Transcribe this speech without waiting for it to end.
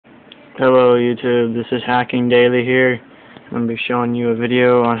Hello YouTube, this is Hacking Daily here. I'm going to be showing you a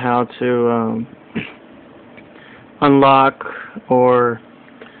video on how to unlock, or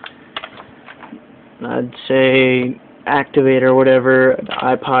I'd say activate or whatever, the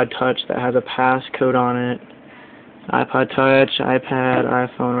iPod Touch that has a passcode on it. iPod Touch, iPad,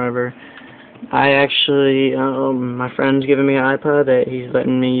 iPhone, whatever. I actually, my friend's giving me an iPod that he's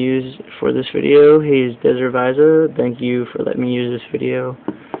letting me use for this video. He's Desert Visa. Thank you for letting me use this video.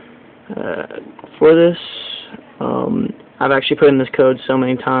 For this, I've actually put in this code so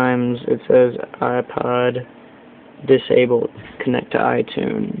many times. It says iPod disabled, connect to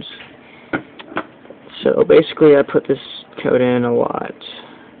iTunes. So basically I put this code in a lot,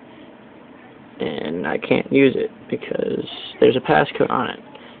 and I can't use it because there's a passcode on it.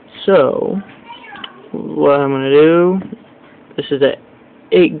 So what I'm going to do, this is a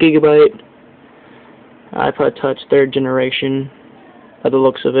 8 GB iPod Touch 3rd generation. By the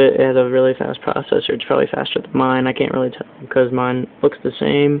looks of it, it has a really fast processor. It's probably faster than mine. I can't really tell because mine looks the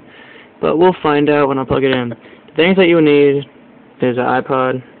same, but we'll find out when I plug it in. The things that you will need is an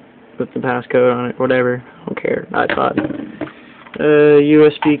iPod with the passcode on it, whatever. I don't care. iPod.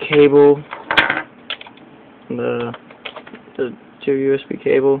 USB cable. The 2 USB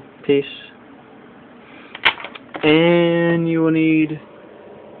cable piece. And you will need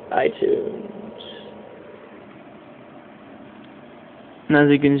iTunes. And as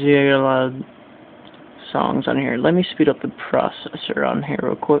you can see, I got a lot of songs on here. Let me speed up the processor on here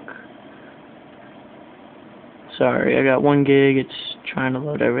real quick. Sorry, I got 1 gig. It's trying to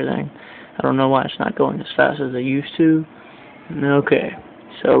load everything. I don't know why it's not going as fast as it used to. Okay,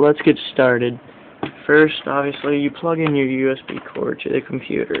 so let's get started. First, obviously, you plug in your USB cord to the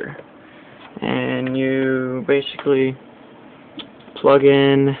computer. And you basically plug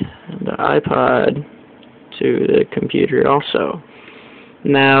in the iPod to the computer also.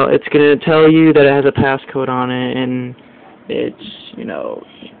 Now, it's going to tell you that it has a passcode on it, and it's,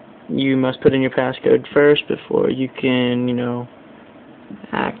 you must put in your passcode first before you can,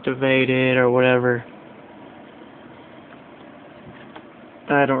 activate it or whatever.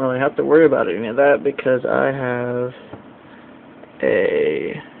 I don't really have to worry about any of that because I have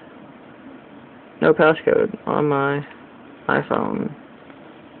no passcode on my iPhone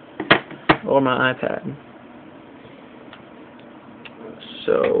or my iPad.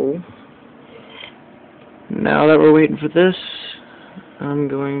 So, now that we're waiting for this, I'm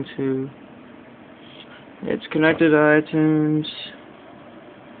going to, it's connected to iTunes.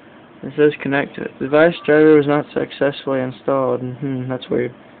 It says connected. The device driver was not successfully installed. That's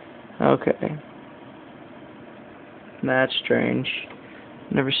weird. Okay. That's strange.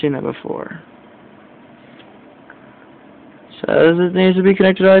 Never seen that before. Says it needs to be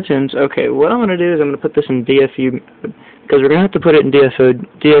connected to iTunes. Okay, what I'm going to do is I'm going to put this in DFU mode, because we're going to have to put it in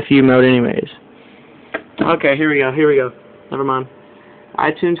DFU mode anyways. Okay, here we go. Never mind.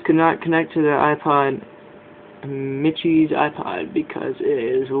 iTunes could not connect to the iPod, Mitchie's iPod, because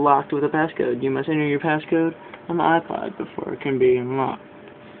it is locked with a passcode. You must enter your passcode on the iPod before it can be unlocked.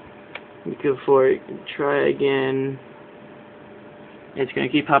 Before you can try again, it's going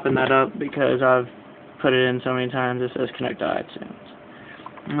to keep popping that up because I've put it in so many times. It says connect to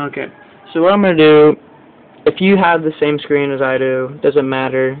iTunes. Okay, so what I'm going to do, if you have the same screen as I do, doesn't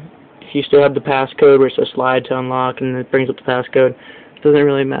matter. If you still have the passcode where it says slide to unlock and it brings up the passcode, it doesn't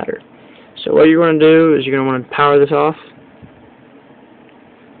really matter. So what you're going to do is you're going to want to power this off.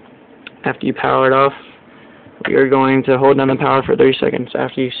 After you power it off, you're going to hold down the power for 30 seconds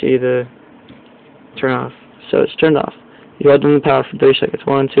after you see the turn off. So it's turned off. You hold down the power for 30 seconds.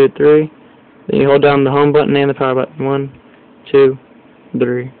 1, 2, 3. Then you hold down the home button and the power button. 1, 2,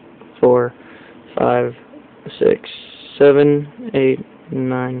 3, 4, 5, 6, 7, 8,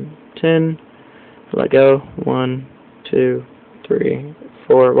 9, 10. Let go. 1, 2, 3,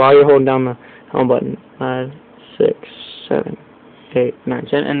 4. While you're holding down the home button. 5, 6, 7, 8, 9,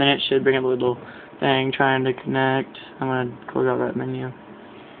 10. And then it should bring up a little thing trying to connect. I'm going to close out that menu.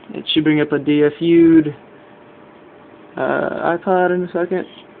 It should bring up a DFU'd iPod in a second.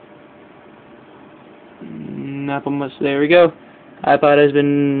 There we go. iPod has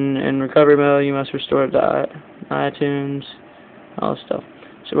been in recovery mode. You must restore it to iTunes. All this stuff.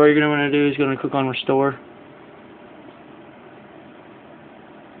 So what you're going to want to do is going to click on restore.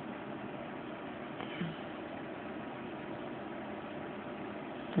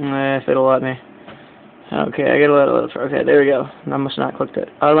 If it'll let me. Okay, I gotta let it load for. Okay, there we go. I must not click that.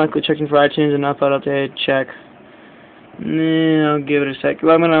 Automatically checking for iTunes and upload update. Check. I'll give it a sec.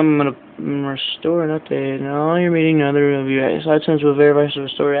 I'm gonna restore and update. All your meeting and other review. iTunes will verify to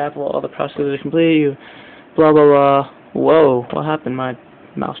restore your app while all the processes are complete. Blah blah blah. Whoa, what happened? My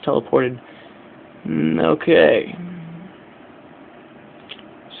Mouse teleported. Okay.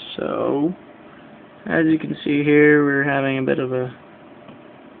 So, as you can see here, we're having a bit of a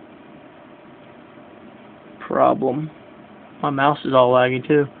problem. My mouse is all laggy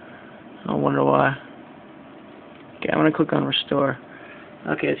too. I wonder why. Okay, I'm going to click on restore.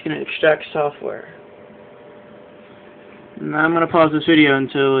 Okay, it's going to extract software. Now I'm going to pause this video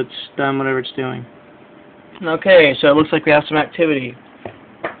until it's done whatever it's doing. Okay, so it looks like we have some activity.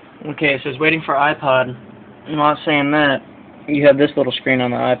 Okay, it says waiting for iPod. I'm not saying that. You have this little screen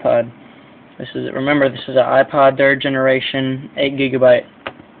on the iPod. Remember, this is an iPod 3rd generation, 8 GB.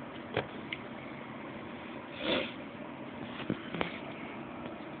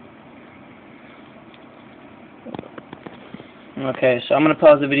 Okay, so I'm going to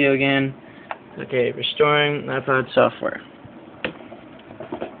pause the video again. Okay, restoring iPod software.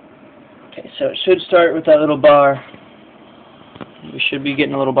 Okay, so it should start with that little bar. We should be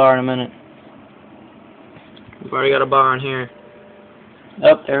getting a little bar in a minute. We've already got a bar on here.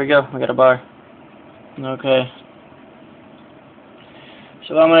 Oh, there we go. We got a bar. Okay.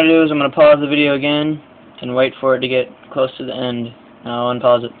 So what I'm going to do is I'm going to pause the video again and wait for it to get close to the end. I'll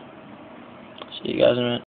unpause it. See you guys in a minute.